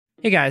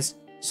Hey guys,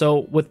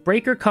 so with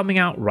Breaker coming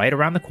out right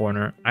around the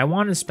corner, I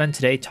wanted to spend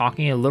today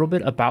talking a little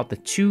bit about the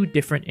two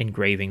different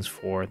engravings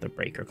for the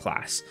Breaker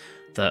class.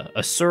 The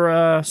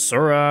Asura,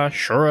 Sura,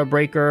 Shura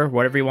Breaker,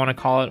 whatever you want to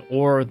call it,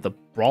 or the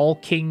Brawl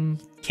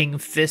King, King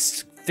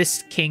Fist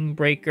King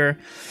Breaker.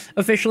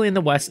 Officially in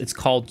the West, it's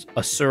called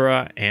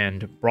Asura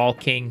and Brawl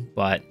King,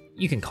 but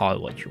you can call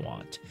it what you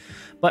want.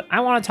 But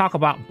I want to talk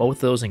about both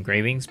those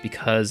engravings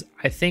because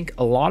I think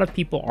a lot of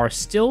people are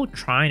still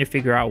trying to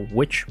figure out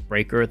which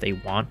breaker they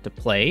want to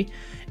play.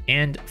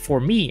 And for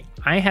me,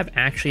 I have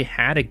actually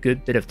had a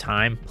good bit of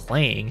time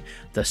playing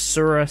the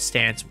Sura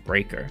stance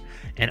breaker.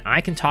 And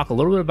I can talk a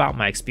little bit about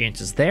my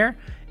experiences there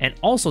and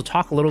also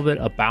talk a little bit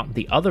about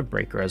the other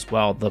breaker as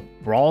well, the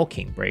Brawl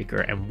King breaker,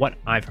 and what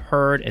I've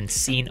heard and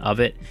seen of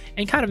it,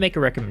 and kind of make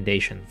a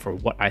recommendation for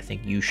what I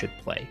think you should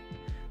play.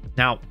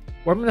 Now,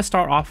 we're going to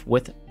start off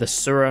with the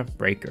Sura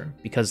Breaker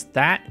because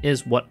that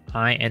is what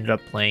I ended up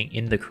playing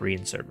in the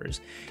Korean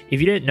servers. If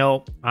you didn't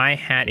know, I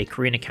had a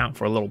Korean account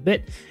for a little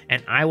bit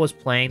and I was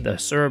playing the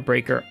Sura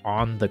Breaker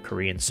on the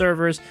Korean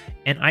servers,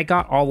 and I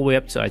got all the way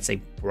up to, I'd say,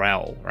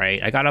 Brawl,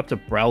 right? I got up to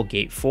Brawl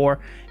Gate 4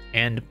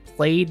 and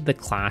played the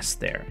class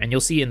there. And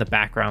you'll see in the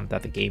background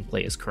that the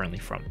gameplay is currently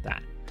from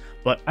that.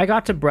 But I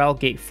got to Brawl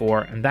Gate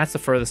 4 and that's the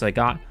furthest I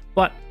got.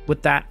 But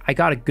with that, I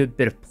got a good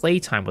bit of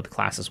playtime with the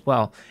class as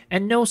well,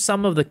 and know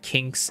some of the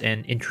kinks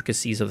and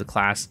intricacies of the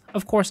class.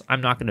 Of course,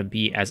 I'm not going to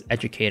be as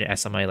educated as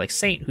somebody like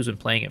Saint, who's been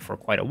playing it for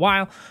quite a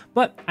while,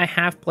 but I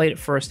have played it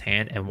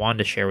firsthand and wanted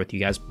to share with you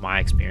guys my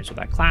experience with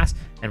that class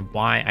and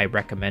why I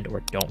recommend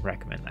or don't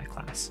recommend that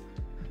class.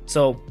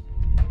 So,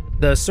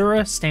 the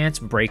Asura stance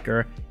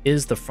breaker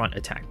is the front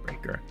attack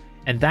breaker,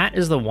 and that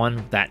is the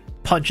one that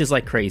punches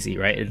like crazy,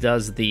 right? It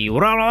does the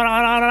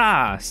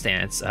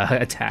stance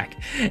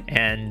attack,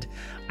 and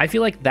I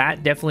feel like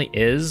that definitely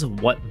is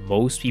what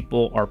most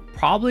people are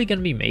probably going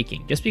to be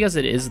making, just because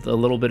it is a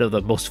little bit of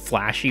the most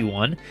flashy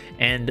one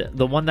and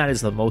the one that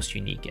is the most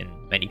unique in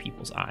many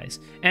people's eyes.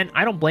 And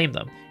I don't blame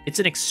them. It's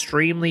an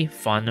extremely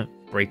fun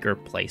breaker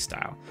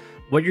playstyle.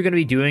 What you're going to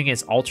be doing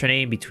is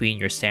alternating between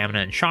your stamina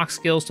and shock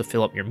skills to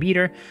fill up your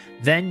meter.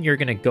 Then you're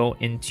going to go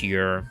into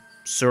your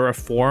Asura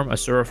form,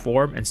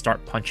 and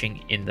start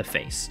punching in the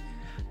face.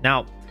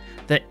 Now,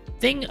 the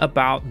thing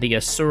about the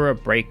Asura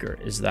Breaker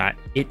is that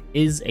it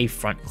is a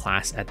front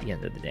class at the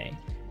end of the day,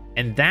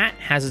 and that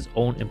has its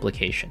own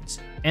implications.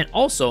 And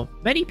also,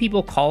 many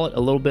people call it a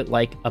little bit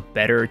like a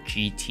better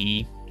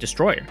GT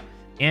destroyer,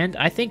 and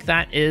I think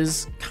that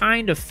is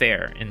kind of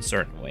fair in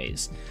certain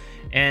ways,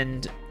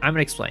 and I'm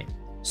gonna explain.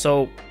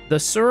 So, the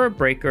Asura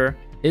Breaker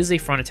is a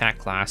front attack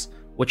class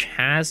which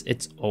has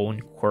its own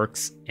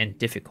quirks and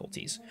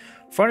difficulties.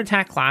 Front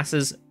attack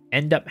classes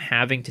end up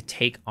having to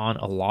take on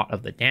a lot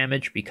of the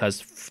damage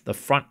because the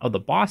front of the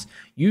boss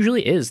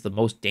usually is the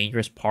most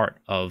dangerous part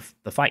of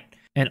the fight.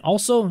 And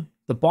also,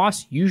 the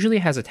boss usually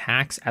has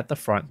attacks at the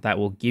front that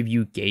will give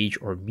you gauge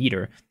or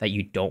meter that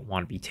you don't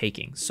want to be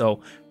taking.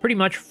 So pretty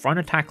much front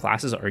attack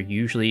classes are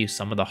usually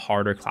some of the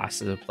harder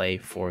classes to play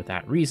for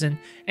that reason.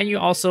 And you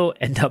also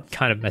end up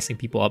kind of messing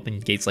people up in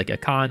gates like a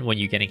con when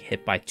you're getting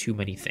hit by too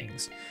many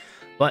things.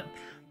 But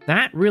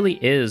that really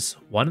is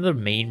one of the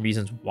main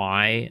reasons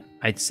why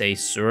I'd say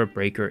Sura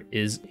Breaker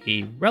is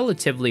a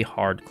relatively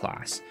hard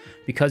class,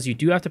 because you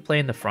do have to play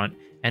in the front,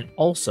 and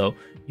also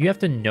you have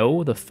to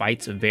know the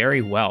fights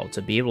very well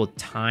to be able to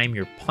time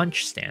your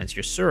punch stance,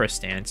 your Sura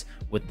stance,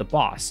 with the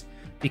boss,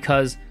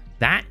 because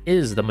that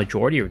is the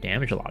majority of your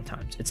damage a lot of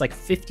times. It's like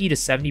 50 to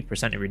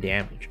 70% of your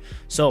damage.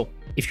 So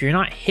if you're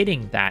not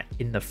hitting that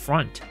in the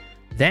front,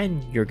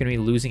 then you're going to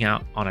be losing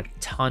out on a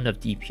ton of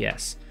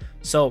DPS.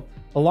 So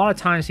a lot of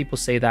times people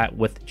say that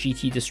with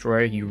GT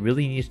Destroyer, you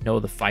really need to know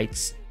the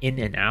fights in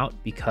and out,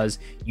 because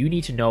you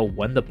need to know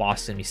when the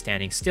boss is going to be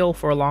standing still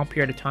for a long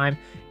period of time,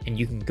 and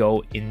you can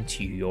go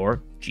into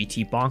your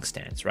GT bonk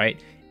stance, right?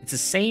 It's the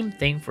same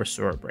thing for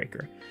Sura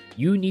Breaker.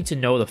 You need to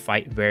know the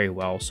fight very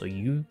well so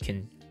you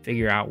can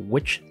figure out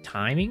which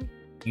timing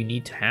you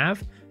need to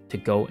have to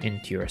go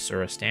into your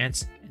Asura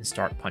stance and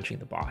start punching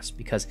the boss,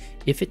 because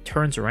if it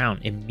turns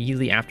around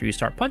immediately after you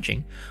start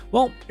punching,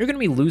 well, you're going to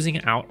be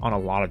losing out on a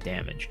lot of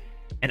damage.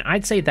 And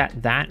I'd say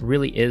that that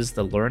really is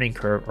the learning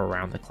curve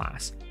around the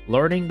class,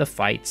 learning the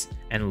fights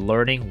and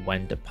learning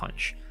when to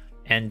punch.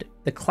 And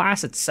the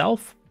class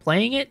itself,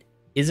 playing it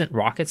isn't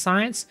rocket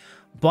science,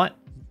 but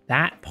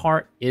that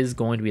part is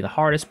going to be the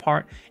hardest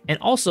part. And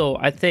also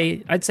I'd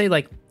say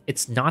like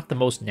it's not the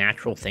most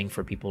natural thing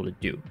for people to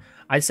do.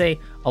 I'd say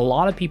a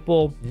lot of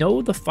people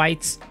know the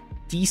fights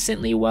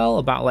decently well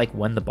about like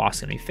when the boss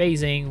is going to be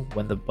phasing,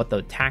 what the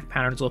attack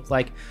patterns look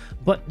like,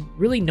 but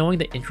really knowing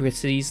the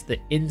intricacies, the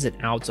ins and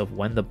outs of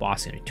when the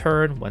boss is going to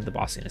turn, when the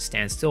boss is going to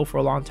stand still for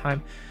a long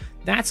time,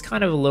 that's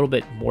kind of a little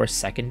bit more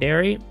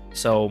secondary.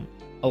 So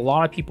a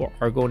lot of people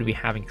are going to be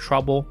having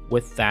trouble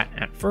with that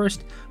at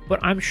first, but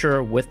I'm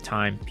sure with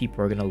time,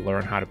 people are going to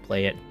learn how to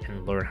play it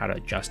and learn how to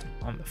adjust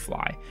on the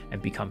fly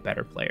and become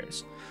better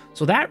players.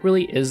 So that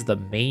really is the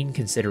main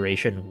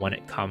consideration when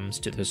it comes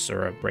to the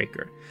Asura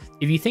Breaker.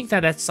 If you think that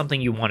that's something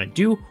you want to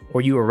do,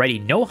 or you already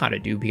know how to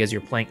do because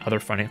you're playing other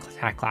front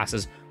attack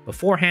classes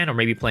beforehand, or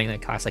maybe playing a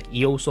class like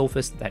EO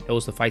Sophist that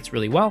knows the fights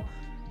really well,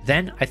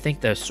 then I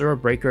think the Asura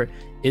Breaker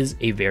is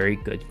a very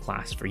good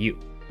class for you.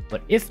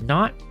 But if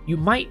not, you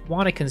might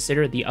want to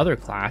consider the other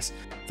class,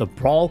 the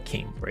Brawl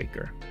King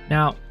Breaker.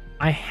 Now,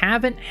 I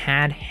haven't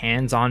had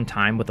hands-on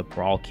time with the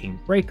Brawl King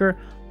Breaker,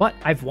 but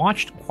I've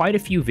watched quite a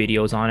few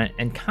videos on it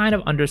and kind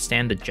of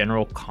understand the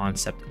general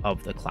concept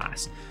of the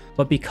class.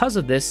 But because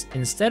of this,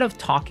 instead of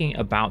talking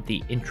about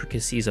the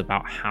intricacies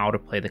about how to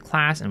play the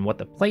class and what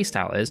the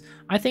playstyle is,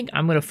 I think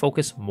I'm going to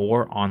focus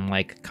more on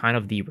like kind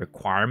of the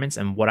requirements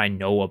and what I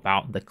know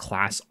about the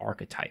class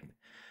archetype.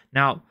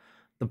 Now,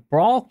 the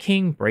Brawl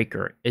King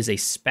Breaker is a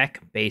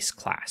spec-based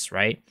class,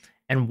 right?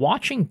 And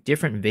watching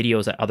different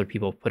videos that other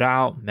people put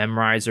out,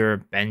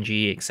 Memorizer,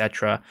 Benji,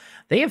 etc.,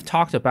 they have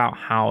talked about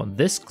how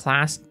this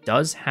class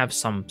does have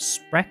some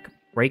spec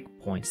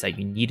breakpoints that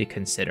you need to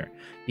consider.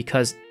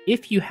 Because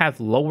if you have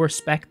lower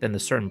spec than the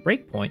certain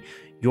breakpoint,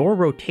 your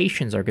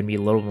rotations are going to be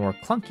a little more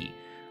clunky.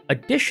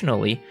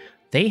 Additionally,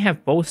 they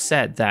have both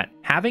said that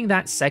having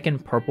that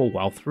second purple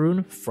wealth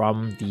rune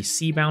from the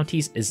sea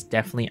bounties is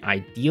definitely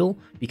ideal,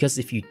 because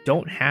if you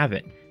don't have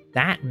it,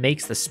 that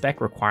makes the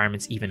spec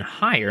requirements even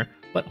higher,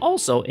 but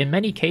also in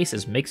many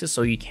cases makes it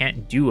so you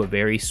can't do a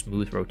very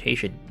smooth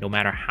rotation no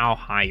matter how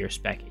high your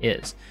spec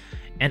is.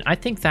 And I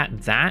think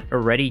that that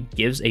already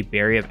gives a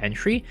barrier of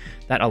entry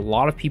that a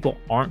lot of people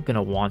aren't going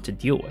to want to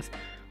deal with.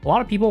 A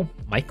lot of people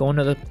might go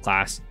into the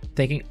class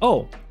thinking,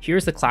 oh,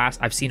 here's the class,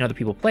 I've seen other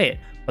people play it,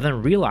 but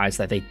then realize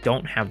that they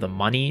don't have the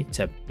money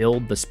to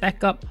build the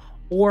spec up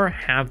or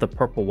have the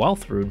purple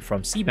wealth rune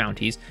from sea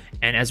bounties,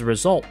 and as a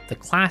result, the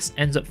class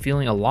ends up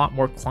feeling a lot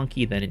more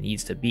clunky than it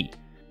needs to be.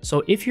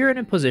 So if you're in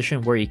a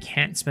position where you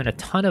can't spend a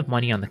ton of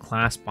money on the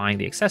class buying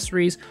the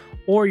accessories,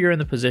 or you're in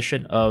the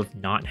position of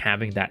not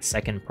having that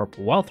second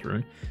purple wealth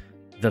rune,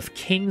 the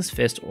King's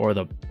Fist or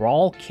the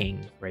Brawl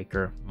King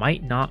Breaker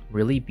might not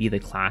really be the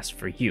class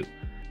for you.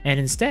 And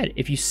instead,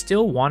 if you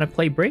still want to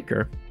play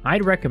Breaker,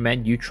 I'd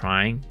recommend you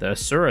trying the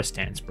Asura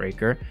Stance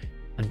Breaker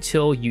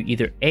until you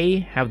either A,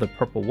 have the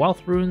purple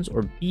wealth runes,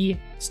 or B,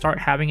 start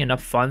having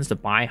enough funds to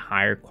buy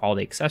higher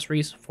quality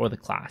accessories for the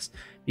class.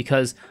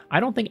 Because I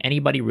don't think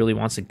anybody really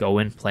wants to go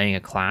in playing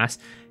a class,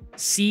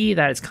 see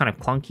that it's kind of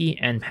clunky,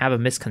 and have a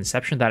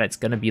misconception that it's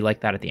going to be like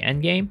that at the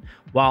end game,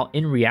 while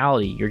in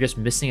reality, you're just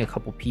missing a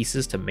couple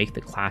pieces to make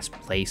the class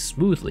play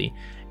smoothly,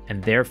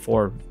 and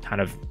therefore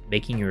kind of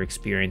making your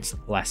experience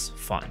less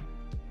fun.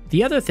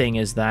 The other thing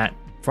is that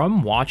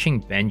from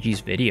watching Benji's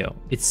video,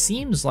 it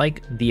seems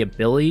like the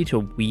ability to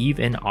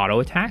weave in auto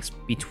attacks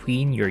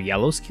between your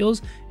yellow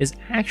skills is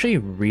actually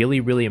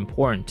really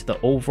important to the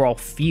overall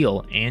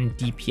feel and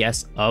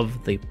DPS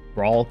of the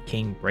Brawl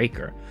King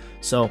Breaker.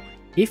 So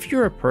if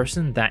you're a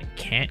person that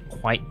can't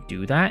quite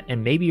do that,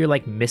 and maybe you're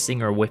like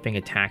missing or whipping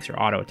attacks or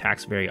auto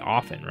attacks very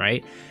often,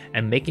 right?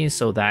 And making it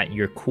so that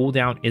your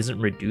cooldown isn't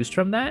reduced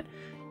from that,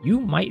 you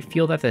might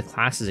feel that the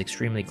class is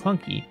extremely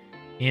clunky,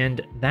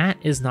 and that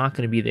is not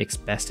going to be the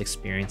best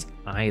experience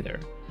either.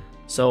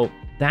 So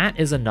that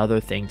is another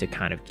thing to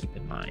kind of keep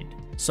in mind.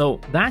 So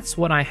that's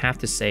what I have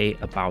to say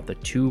about the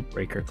two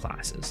Breaker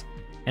classes.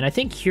 And I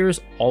think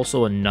here's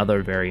also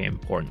another very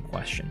important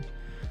question.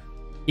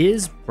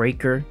 Is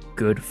Breaker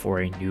good for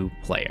a new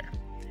player?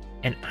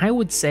 And I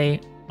would say,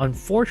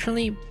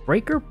 unfortunately,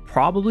 Breaker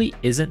probably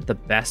isn't the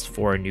best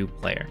for a new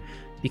player.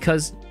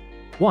 Because,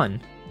 one,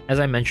 as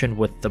I mentioned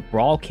with the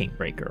Brawl King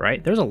Breaker,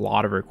 right? There's a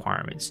lot of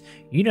requirements.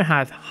 You need to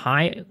have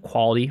high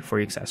quality for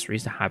your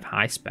accessories to have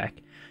high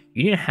spec.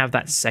 You need to have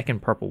that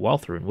second purple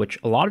wealth rune, which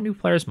a lot of new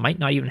players might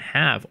not even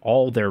have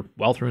all their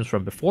wealth runes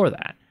from before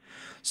that.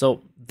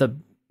 So the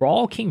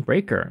Brawl King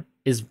Breaker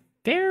is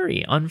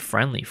very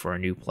unfriendly for a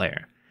new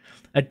player.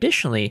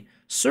 Additionally,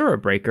 Asura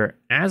Breaker,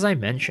 as I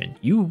mentioned,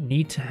 you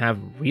need to have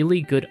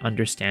really good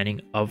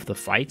understanding of the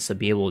fights to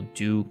be able to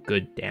do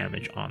good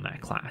damage on that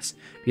class.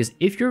 Because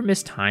if you're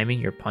mistiming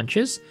your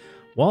punches,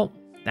 well,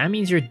 that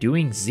means you're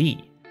doing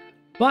Z.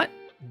 But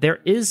there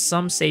is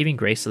some saving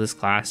grace to this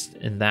class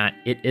in that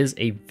it is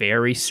a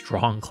very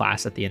strong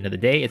class at the end of the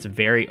day. It's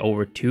very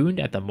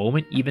overtuned at the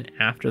moment, even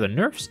after the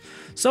nerfs.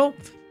 So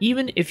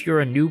even if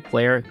you're a new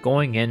player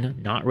going in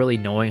not really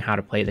knowing how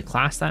to play the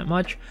class that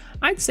much,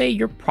 I'd say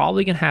you're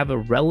probably going to have a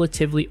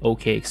relatively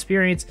okay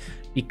experience,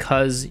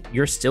 because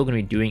you're still going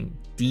to be doing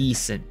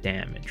decent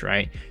damage,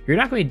 right? You're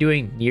not going to be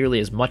doing nearly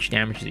as much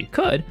damage as you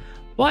could,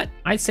 but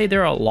I'd say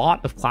there are a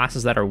lot of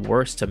classes that are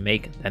worse to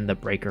make than the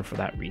Breaker for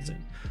that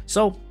reason.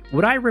 So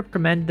would I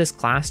recommend this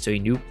class to a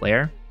new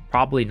player?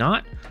 Probably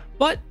not.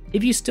 But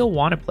if you still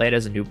want to play it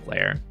as a new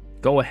player,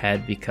 go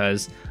ahead,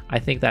 because I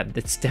think that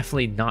it's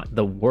definitely not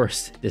the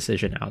worst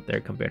decision out there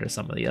compared to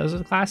some of the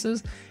other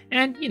classes.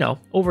 And you know,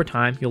 over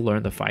time you'll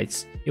learn the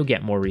fights, you'll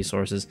get more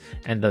resources,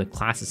 and the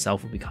class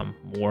itself will become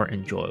more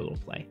enjoyable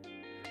to play.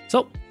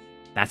 So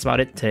that's about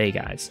it today,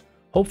 guys.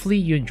 Hopefully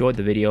you enjoyed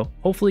the video.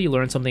 Hopefully you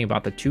learned something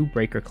about the 2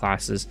 breaker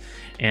classes,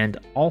 and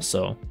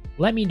also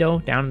let me know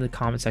down in the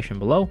comment section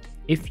below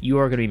if you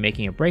are going to be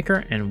making a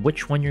breaker and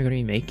which one you're going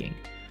to be making.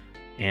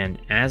 And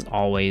as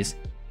always,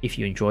 if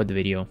you enjoyed the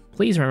video,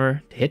 please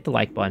remember to hit the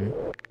like button,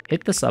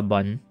 hit the sub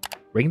button,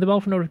 ring the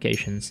bell for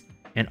notifications,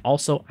 and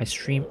also I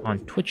stream on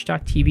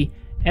twitch.tv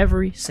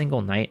every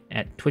single night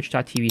at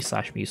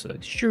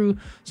twitch.tv/musicxtrue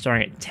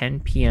starting at 10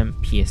 p.m.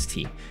 PST.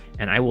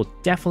 And I will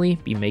definitely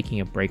be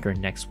making a breaker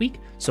next week,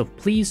 so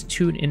please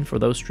tune in for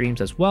those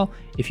streams as well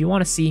if you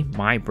want to see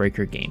my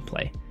breaker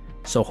gameplay.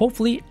 So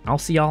hopefully I'll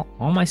see y'all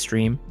on my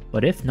stream,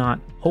 but if not,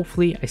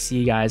 hopefully I see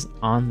you guys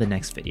on the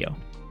next video.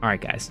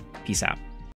 Alright guys, peace out.